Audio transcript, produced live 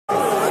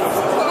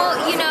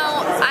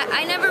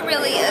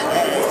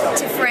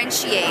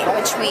differentiate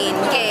between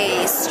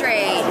gay,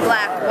 straight,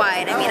 black,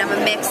 white. I mean, I'm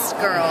a mixed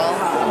girl,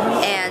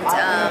 and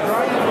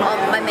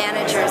all my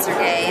managers are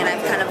gay, and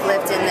I've kind of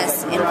lived in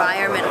this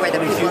environment where the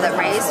people that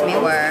raised me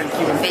were,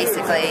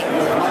 basically.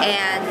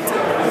 And,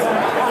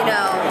 you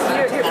know,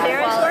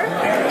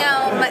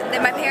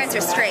 my parents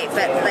are straight,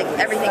 but like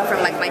everything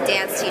from like my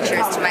dance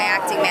teachers to my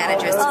acting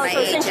managers to my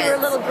agents. Since you were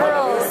a little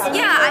girl,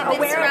 yeah, I've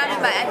been surrounded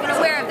by. I've been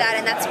aware of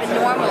that, and that's been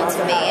normal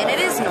to me, and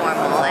it is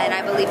normal. And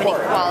I believe in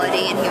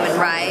equality and human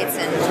rights,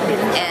 and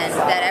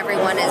that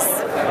everyone is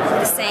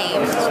the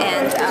same.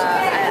 And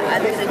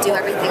I'm going to do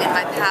everything in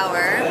my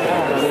power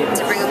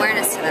to bring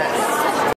awareness to that.